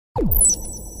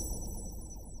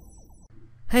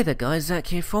Hey there guys, Zach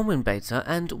here from WinBeta,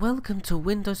 and welcome to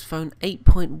Windows Phone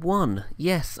 8.1.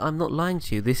 Yes, I'm not lying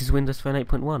to you, this is Windows Phone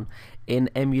 8.1 in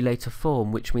emulator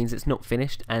form, which means it's not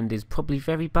finished and is probably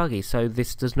very buggy, so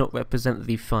this does not represent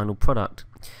the final product.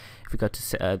 If we go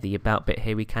to the About bit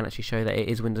here, we can actually show that it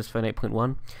is Windows Phone 8.1.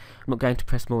 I'm not going to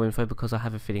press more info because I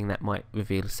have a feeling that might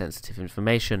reveal sensitive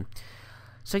information.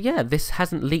 So yeah, this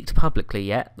hasn't leaked publicly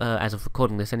yet, as of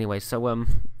recording this anyway, so I'm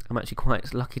actually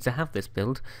quite lucky to have this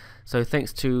build. So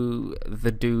thanks to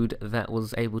the dude that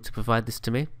was able to provide this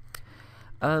to me.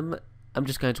 I'm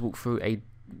just going to walk through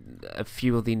a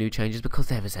few of the new changes because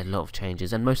there is a lot of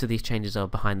changes, and most of these changes are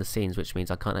behind the scenes, which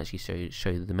means I can't actually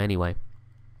show them anyway.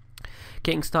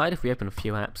 Getting started, if we open a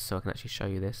few apps, so I can actually show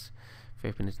you this. If we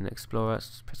open Internet Explorer,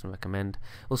 just press on recommend.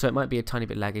 Also, it might be a tiny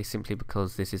bit laggy simply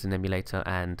because this is an emulator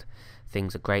and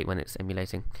things are great when it's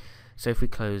emulating. So if we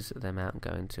close them out and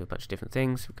go into a bunch of different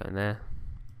things, we go in there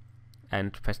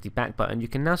and press the back button, you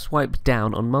can now swipe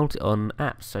down on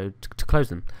apps, so to close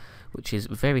them, which is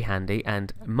very handy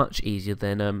and much easier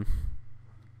than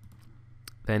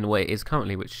what it is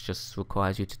currently, which just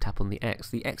requires you to tap on the X.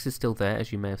 The X is still there,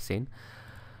 as you may have seen.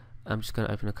 I'm just going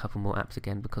to open a couple more apps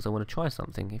again because I want to try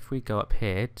something. If we go up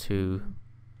here to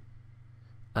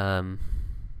where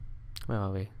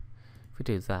are we? If we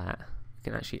do that, we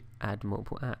can actually add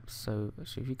multiple apps. So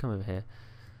if you come over here,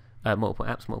 multiple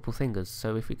apps, multiple fingers.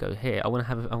 So if we go here, I want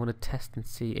to test and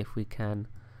see if we can.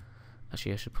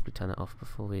 Actually, I should probably turn it off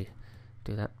before we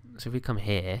do that. So if we come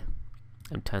here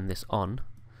and turn this on,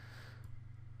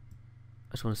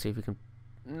 I just want to see if we can.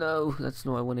 No, that's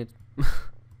not what I wanted.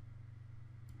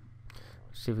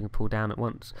 See if we can pull down at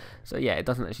once. So yeah, it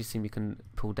doesn't actually seem you can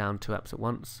pull down two apps at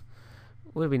once.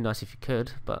 Would have been nice if you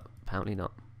could, but apparently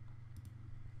not.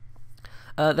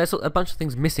 There's a bunch of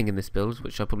things missing in this build,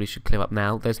 which I probably should clear up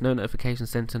now. There's no notification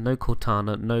center, no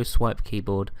Cortana, no swipe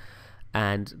keyboard,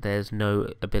 and there's no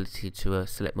ability to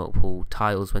select multiple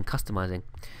tiles when customizing.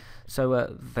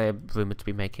 So they're rumored to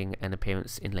be making an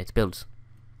appearance in later builds.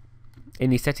 In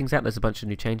the settings app, there's a bunch of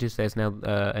new changes. There's now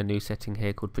a new setting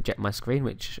here called Project My Screen,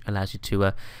 which allows you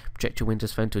to project your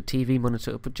Windows Phone to a TV,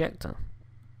 monitor, or projector.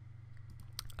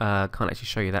 Can't actually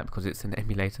show you that because it's an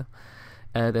emulator.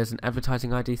 There's an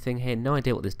advertising ID thing here. No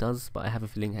idea what this does, but I have a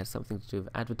feeling it has something to do with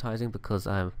advertising because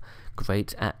I'm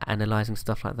great at analysing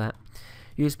stuff like that.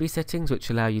 USB settings, which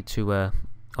allow you to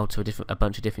alter a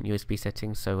bunch of different USB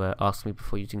settings. So ask me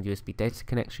before using USB data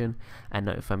connection and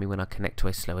notify me when I connect to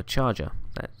a slower charger.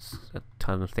 That's a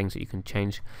ton of things that you can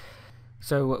change.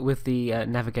 So with the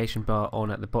navigation bar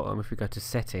on at the bottom, if we go to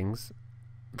settings,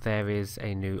 there is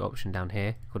a new option down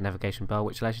here called navigation bar,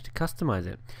 which allows you to customize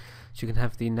it. So you can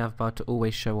have the nav bar to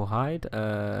always show or hide,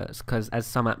 because as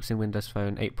some apps in Windows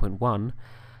Phone 8.1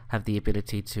 have the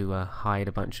ability to hide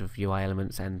a bunch of UI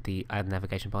elements, and the add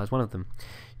navigation bar is one of them.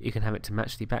 You can have it to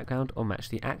match the background or match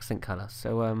the accent color.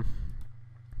 So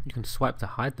you can swipe to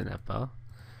hide the nav bar.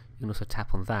 You can also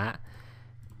tap on that,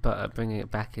 but bringing it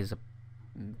back is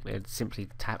it's simply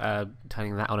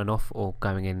turning that on and off, or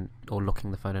going in or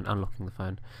locking the phone and unlocking the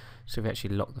phone. So if we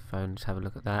actually lock the phone, just have a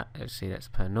look at that. Let's see, that's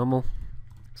per normal.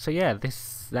 So yeah,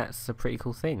 that's a pretty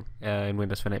cool thing in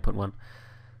Windows Phone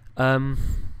 8.1.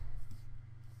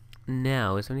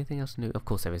 Now, is there anything else new? Of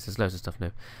course there is. There's loads of stuff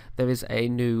new. There is a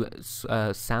new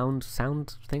sound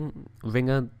thing,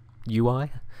 Ringer UI.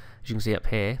 As you can see up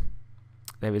here,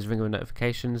 there is Ringer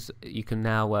notifications. You can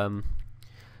now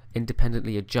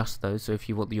independently adjust those. So if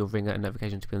you want your Ringer and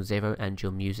notification to be on 0 and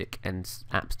your music and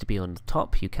apps to be on the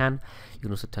top, you can. You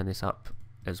can also turn this up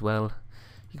as well.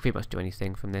 You can pretty much do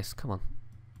anything from this. Come on.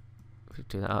 If you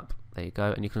do that up, there you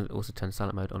go. And you can also turn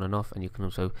silent mode on and off, and you can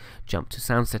also jump to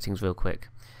sound settings real quick.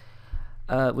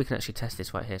 We can actually test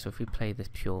this right here. So if we play this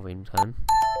pure ringtone,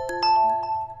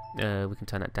 we can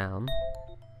turn that down,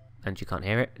 and you can't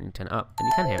hear it. And you turn it up, and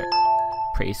you can hear it.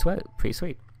 Pretty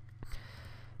sweet.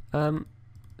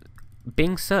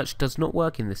 Bing search does not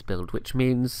work in this build, which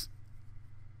means,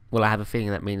 well, I have a feeling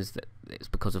that means that it's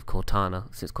because of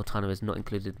Cortana. Since Cortana is not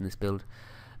included in this build,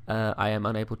 I am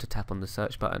unable to tap on the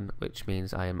search button, which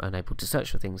means I am unable to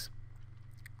search for things.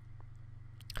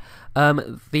 Bunch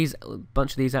of these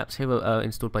apps here are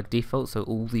installed by default, so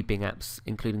all the Bing apps,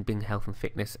 including Bing Health and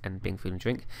Fitness and Bing Food and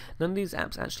Drink, none of these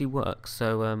apps actually work,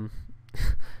 so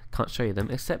can't show you them,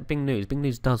 except Bing News. Bing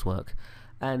News does work,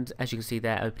 and as you can see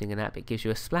there, opening an app, it gives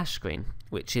you a splash screen,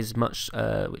 which is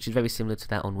very similar to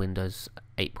that on Windows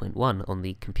 8.1 on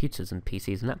the computers and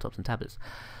PCs and laptops and tablets.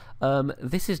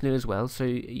 This is new as well, so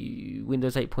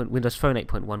Windows Phone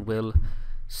 8.1 will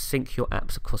sync your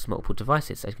apps across multiple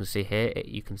devices. As you can see here,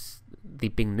 the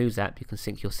Bing News app, you can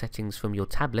sync your settings from your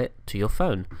tablet to your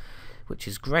phone, which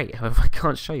is great. However, I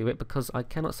can't show you it because I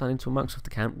cannot sign into a Microsoft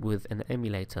account with an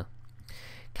emulator.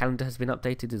 Calendar has been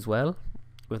updated as well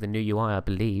with a new UI, I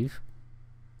believe.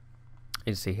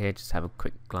 You see here, just have a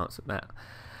quick glance at that.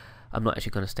 I'm not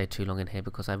actually going to stay too long in here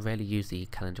because I rarely use the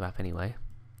calendar app anyway.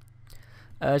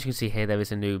 As you can see here, there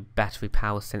is a new battery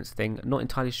power sense thing. Not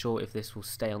entirely sure if this will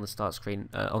stay on the start screen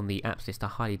on the apps list. I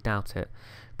highly doubt it.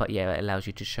 But yeah, it allows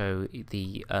you to show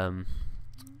the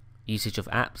usage of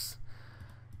apps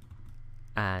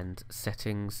and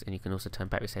settings, and you can also turn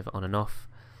battery saver on and off,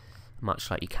 much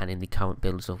like you can in the current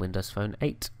builds of Windows Phone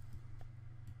 8.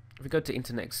 If we go to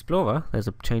Internet Explorer, there's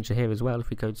a change here as well. If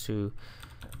we go to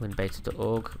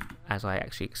winbeta.org, as I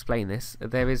actually explain this,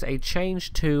 there is a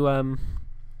change to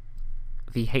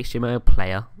the HTML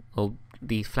player, or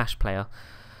the Flash player,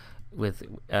 with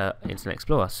Internet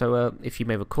Explorer. So if you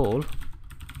may recall,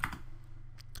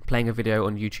 playing a video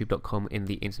on youtube.com in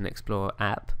the Internet Explorer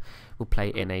app will play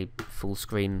in a full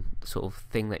screen sort of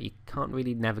thing that you can't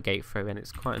really navigate through, and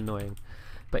it's quite annoying.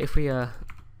 But if we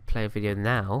play a video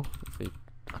now,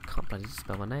 I can't bloody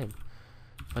spell my name.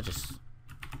 Let's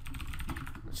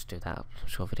do that. I'm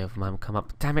sure a video of mine will come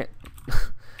up. Damn it!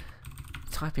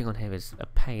 Typing on here is a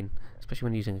pain, especially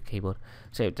when using a keyboard.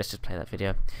 So let's just play that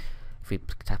video. If we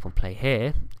tap on play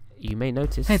here, you may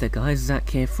notice... Hey there guys,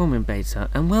 Zach here from Winbeta,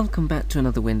 and welcome back to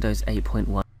another Windows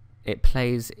 8.1. It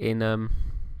plays in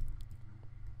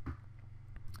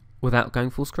without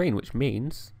going full screen, which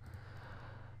means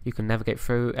you can navigate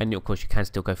through, and of course you can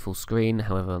still go full screen.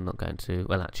 However, I'm not going to.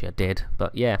 Well, actually I did,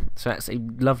 but yeah. So that's a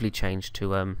lovely change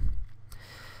to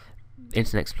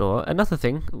Internet Explorer. Another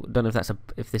thing, don't know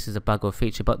if this is a bug or a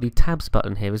feature, but the tabs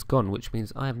button here is gone, which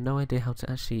means I have no idea how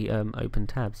to actually open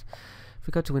tabs. If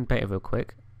we go to WinBeta real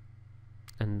quick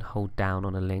and hold down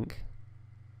on a link,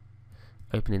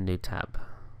 open a new tab.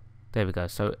 There we go.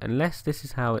 So unless this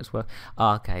is how it's work.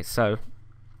 Okay, so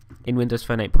in Windows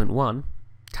Phone 8.1,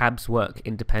 tabs work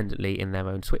independently in their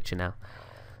own switcher now.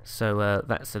 So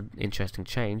that's an interesting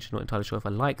change. Not entirely sure if I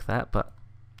like that, but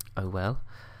oh well.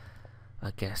 I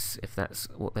guess if that's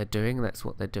what they're doing, that's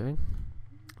what they're doing.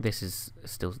 This is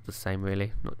still the same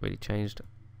really, not really changed.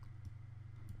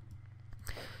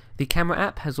 The camera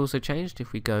app has also changed.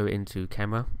 If we go into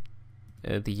camera,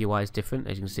 the UI is different.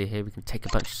 As you can see here, we can take a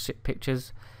bunch of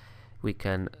pictures. We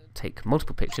can take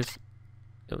multiple pictures.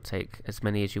 It will take as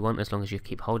many as you want as long as you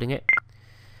keep holding it.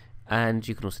 And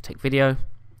you can also take video.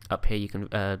 Up here you can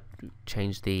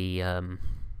change the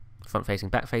front facing,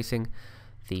 back facing,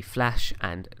 the flash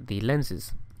and the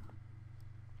lenses.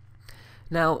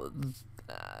 Now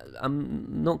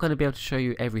I'm not going to be able to show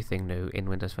you everything new in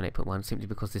Windows Phone 8.1 simply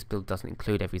because this build doesn't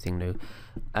include everything new,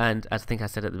 and as I think I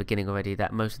said at the beginning already,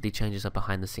 that most of the changes are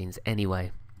behind the scenes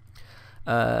anyway.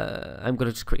 I'm going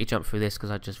to just quickly jump through this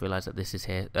because I just realised that this is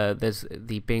here. There's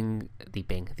the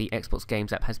Xbox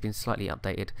Games app has been slightly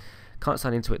updated. Can't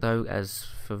sign into it though, as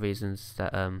for reasons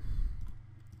that are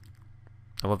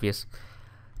obvious.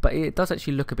 But it does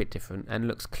actually look a bit different and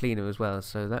looks cleaner as well,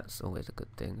 so that's always a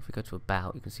good thing. If we go to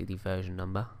About, you can see the version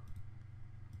number.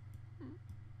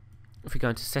 If we go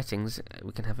into Settings,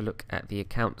 we can have a look at the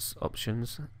Accounts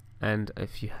options, and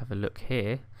if you have a look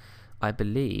here, I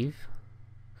believe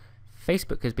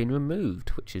Facebook has been removed,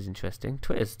 which is interesting.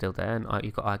 Twitter's still there, and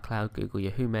you've got iCloud, Google,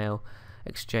 Yahoo Mail,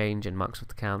 Exchange, and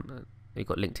Microsoft account. You've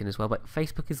got LinkedIn as well, but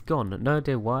Facebook is gone. No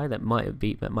idea why. That might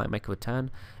make a return,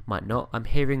 might not. I'm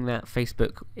hearing that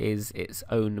Facebook is its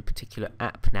own particular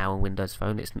app now on Windows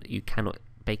Phone. You cannot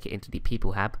bake it into the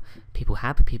People Hub.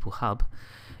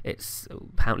 It's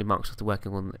apparently Microsoft are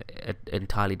working on an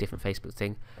entirely different Facebook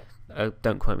thing.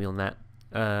 Don't quote me on that.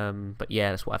 But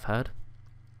yeah, that's what I've heard.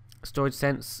 Storage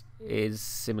Sense is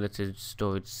similar to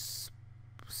the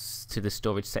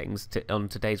storage settings on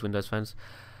today's Windows phones.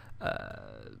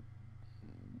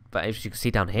 But as you can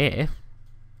see down here,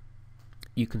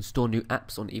 you can store new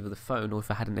apps on either the phone, or if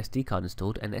I had an SD card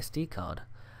installed, an SD card,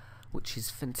 which is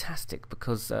fantastic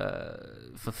because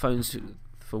for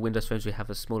Windows phones who have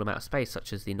a small amount of space,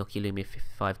 such as the Nokia Lumia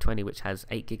 5520, which has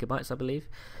 8 GB, I believe,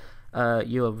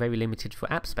 you are very limited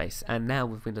for app space. And now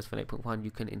with Windows Phone 8.1,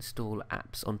 you can install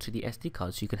apps onto the SD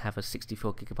card, so you can have a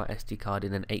 64 GB SD card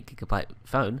in an 8 GB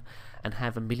phone and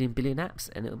have a billion apps,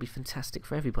 and it'll be fantastic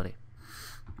for everybody.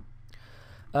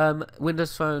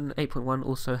 Windows Phone 8.1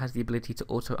 also has the ability to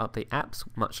auto-update apps,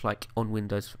 much like on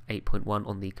Windows 8.1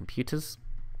 on the computers.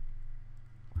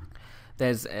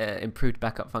 There's improved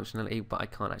backup functionality, but I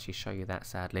can't actually show you that,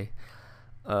 sadly.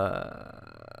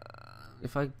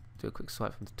 If I do a quick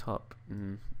swipe from the top,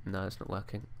 no, it's not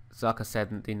working. So like I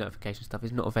said, the notification stuff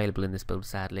is not available in this build,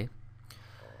 sadly.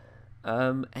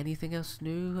 Anything else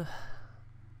new?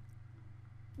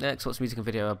 The Xbox Music and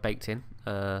Video are baked in,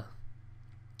 or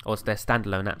they're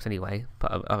standalone apps anyway,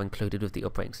 but are included with the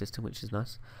operating system, which is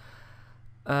nice.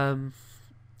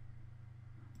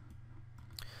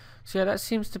 So yeah, that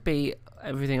seems to be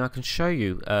everything I can show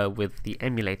you with the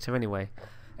emulator anyway.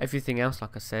 Everything else,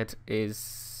 like I said,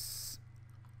 is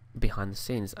behind the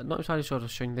scenes. I'm not entirely sure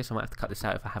I've shown you this. I might have to cut this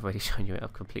out if I have already shown you it.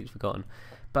 I've completely forgotten.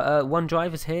 But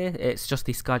OneDrive is here. It's just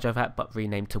the SkyDrive app, but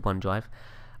renamed to OneDrive.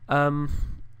 I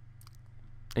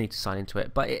need to sign into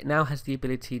it, but it now has the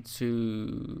ability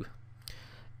to...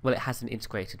 Well, it has an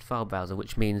integrated file browser,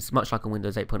 which means, much like on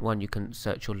Windows 8.1, you can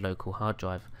search your local hard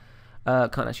drive.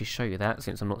 Can't actually show you that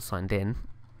since I'm not signed in,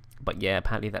 but yeah,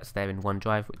 apparently that's there in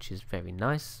OneDrive, which is very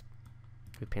nice.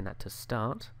 We pin that to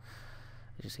start.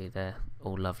 As you see, they're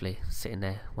all lovely sitting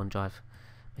there. OneDrive,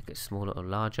 make it smaller or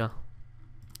larger.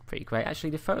 Pretty great.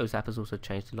 Actually, the Photos app has also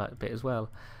changed a little bit as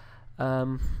well.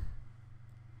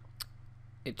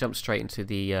 It jumps straight into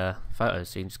the photos,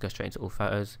 so you can just go straight into all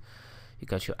photos. You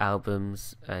go to your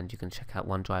albums, and you can check out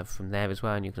OneDrive from there as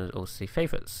well, and you can also see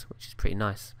favorites, which is pretty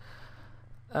nice.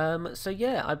 So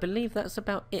yeah, I believe that's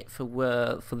about it for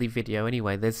the video.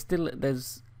 Anyway, there's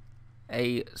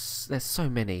so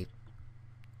many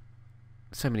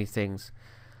things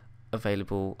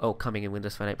available coming in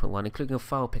Windows Phone 8.1, including a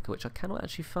file picker, which I cannot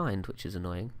actually find, which is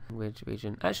annoying. Weird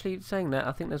region. Actually, saying that,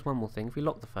 I think there's one more thing. If we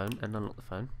lock the phone and unlock the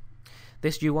phone,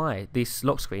 this UI, this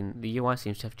lock screen, the UI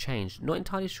seems to have changed. Not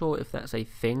entirely sure if that's a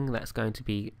thing that's going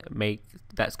to make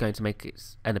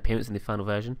an appearance in the final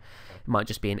version. It might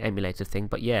just be an emulator thing,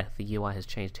 but yeah, the UI has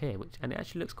changed here, and it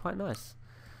actually looks quite nice.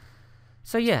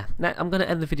 So yeah, now I'm going to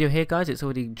end the video here, guys. It's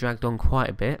already dragged on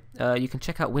quite a bit. You can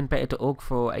check out winbeta.org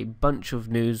for a bunch of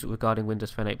news regarding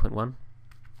Windows Phone 8.1,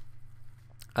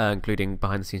 including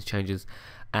behind the scenes changes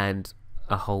and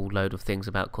a whole load of things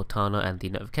about Cortana and the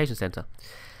notification center.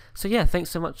 So yeah, thanks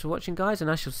so much for watching, guys,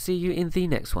 and I shall see you in the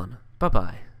next one. Bye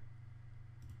bye.